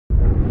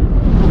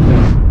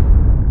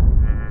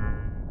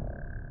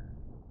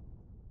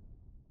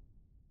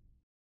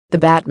The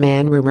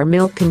Batman rumor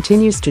mill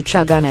continues to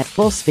chug on at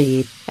full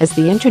speed as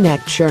the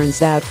internet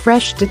churns out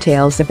fresh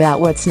details about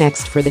what's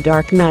next for the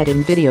Dark Knight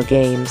in video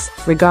games,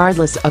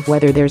 regardless of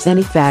whether there's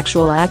any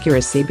factual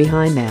accuracy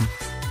behind them.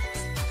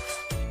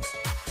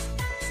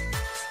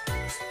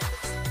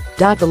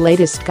 The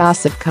latest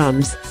gossip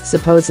comes,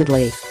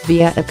 supposedly,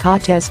 via a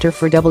co-tester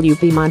for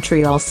WB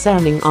Montreal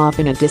sounding off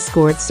in a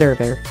Discord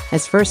server,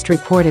 as first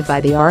reported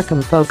by the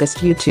Arkham-focused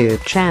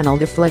YouTube channel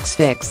The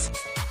FlixFix.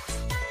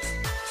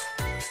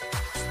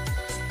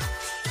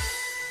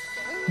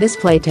 This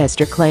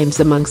playtester claims,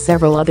 among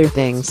several other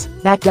things,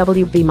 that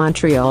WB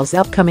Montreal's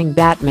upcoming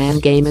Batman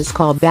game is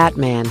called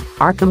Batman: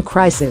 Arkham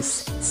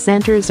Crisis,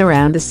 centers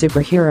around the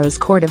superhero's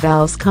Court of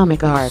Owls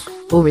comic arc,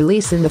 will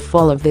release in the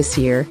fall of this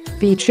year,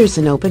 features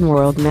an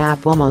open-world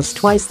map almost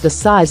twice the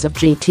size of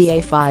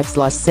GTA 5's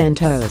Los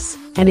Santos,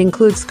 and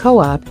includes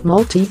co-op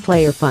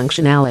multiplayer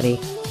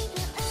functionality.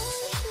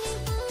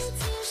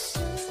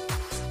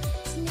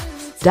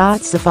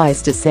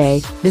 Suffice to say,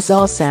 this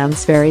all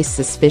sounds very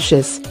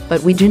suspicious,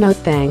 but we do know,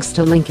 thanks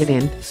to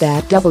LinkedIn,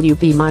 that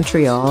WB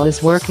Montreal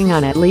is working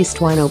on at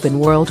least one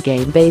open-world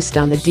game based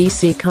on the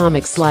DC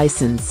Comics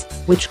license,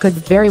 which could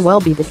very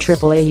well be the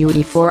AAA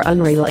UE4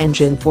 Unreal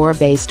Engine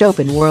 4-based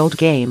open-world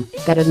game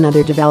that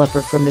another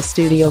developer from the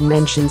studio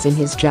mentions in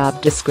his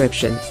job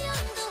description.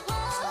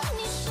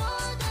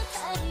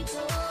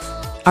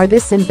 Are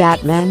this and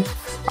Batman: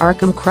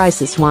 Arkham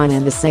Crisis one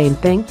and the same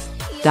thing?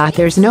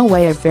 There's no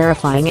way of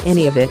verifying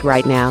any of it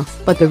right now,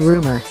 but the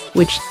rumor,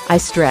 which, I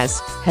stress,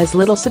 has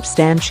little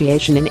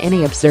substantiation in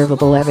any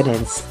observable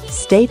evidence,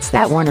 states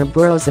that Warner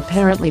Bros.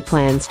 Apparently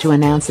plans to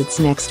announce its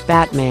next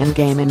Batman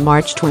game in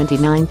March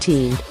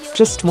 2019,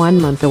 just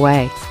 1 month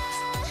away.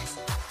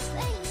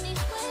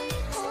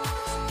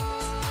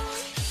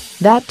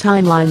 That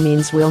timeline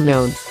means we'll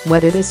know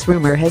whether this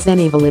rumor has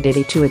any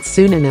validity to it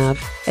soon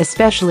enough,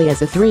 especially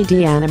as a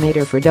 3D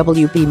animator for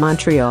WB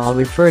Montreal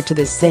referred to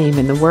the same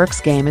in the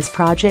works game as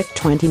Project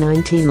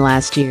 2019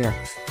 last year.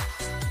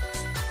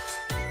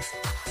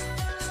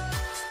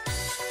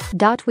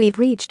 We've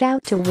reached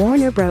out to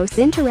Warner Bros.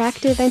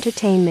 Interactive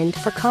Entertainment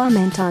for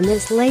comment on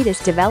this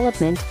latest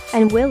development,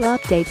 and we'll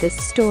update this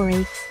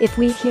story if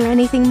we hear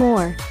anything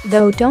more,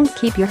 though don't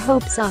keep your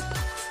hopes up.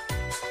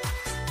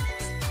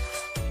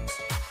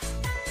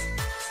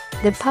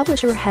 The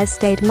publisher has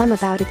stayed mum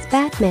about its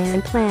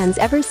Batman plans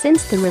ever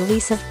since the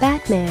release of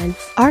Batman: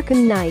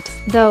 Arkham Knight,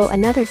 though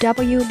another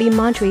WB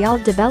Montreal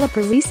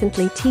developer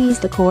recently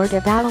teased the Court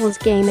of Owls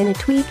game in a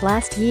tweet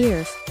last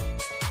year.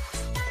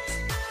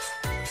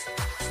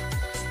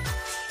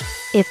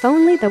 If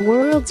only the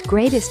world's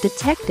greatest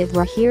detective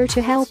were here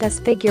to help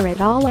us figure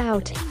it all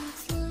out.